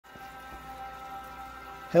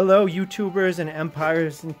Hello YouTubers and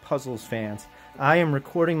Empires and Puzzles fans. I am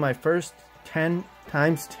recording my first 10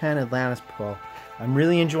 times 10 Atlantis pull. I'm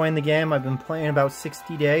really enjoying the game. I've been playing about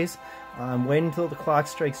 60 days. I'm waiting until the clock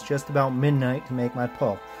strikes just about midnight to make my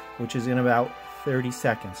pull, which is in about 30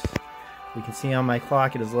 seconds. You can see on my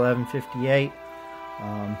clock it is 11:58.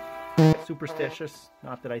 Superstitious,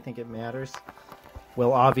 not that I think it matters.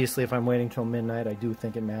 Well, obviously if I'm waiting till midnight, I do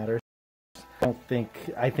think it matters.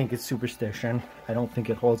 I think it's superstition. I don't think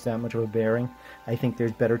it holds that much of a bearing. I think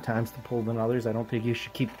there's better times to pull than others. I don't think you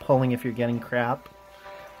should keep pulling if you're getting crap.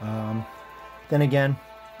 Then again,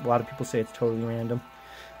 a lot of people say it's totally random.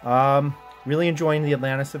 Really enjoying the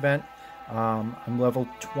Atlantis event. I'm level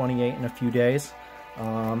 28 in a few days.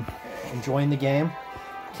 Enjoying the game.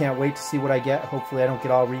 Can't wait to see what I get. Hopefully I don't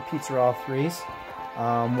get all repeats or all threes.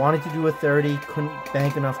 Wanted to do a 30, couldn't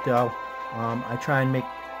bank enough dough.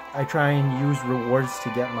 I try and use rewards to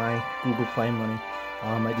get my Google Play money.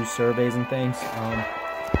 I do surveys and things.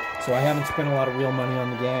 So I haven't spent a lot of real money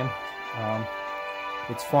on the game.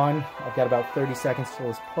 It's fun. I've got about 30 seconds till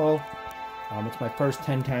this pull. It's my first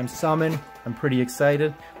 10 times summon. I'm pretty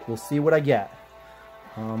excited. We'll see what I get.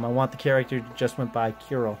 I want the character that just went by,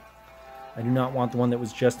 Kirill. I do not want the one that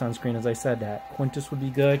was just on screen as I said that. Quintus would be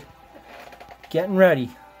good. Getting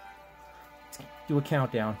ready. Let's do a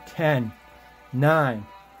countdown. 10, 9,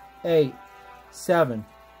 8, 7,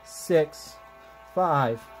 6,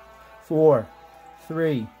 5, 4,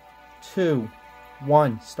 3, 2,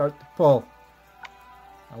 1. Start the pull.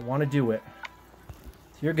 I want to do it.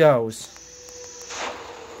 Here goes.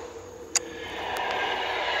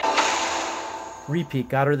 Repeat,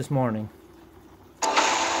 got her this morning.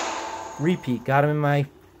 Repeat, got him in my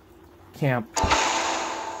camp.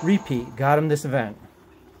 Repeat, got him this event.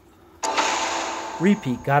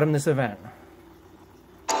 Repeat, got him this event.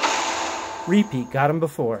 Repeat, got him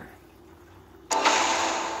before.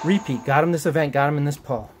 Repeat, got him this event, got him in this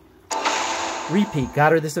pull. Repeat,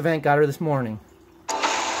 got her this event, got her this morning.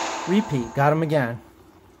 Repeat, got him again.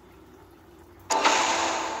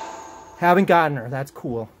 Haven't gotten her, that's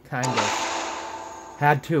cool, kind of.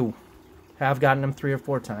 Had to. Have gotten him 3 or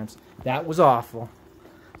 4 times. That was awful.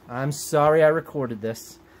 I'm sorry I recorded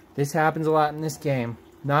this. This happens a lot in this game.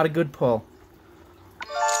 Not a good pull.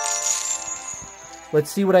 Let's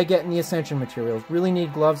see what I get in the Ascension materials. Really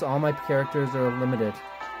need gloves. All my characters are limited.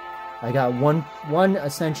 I got one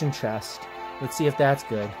Ascension chest. Let's see if that's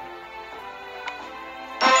good.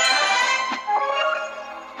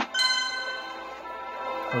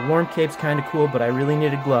 The Warm Cape's kind of cool, but I really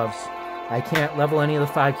needed gloves. I can't level any of the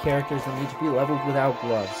 5 characters that need to be leveled without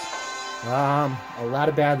gloves. A lot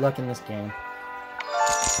of bad luck in this game.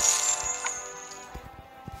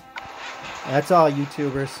 That's all,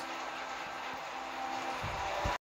 YouTubers.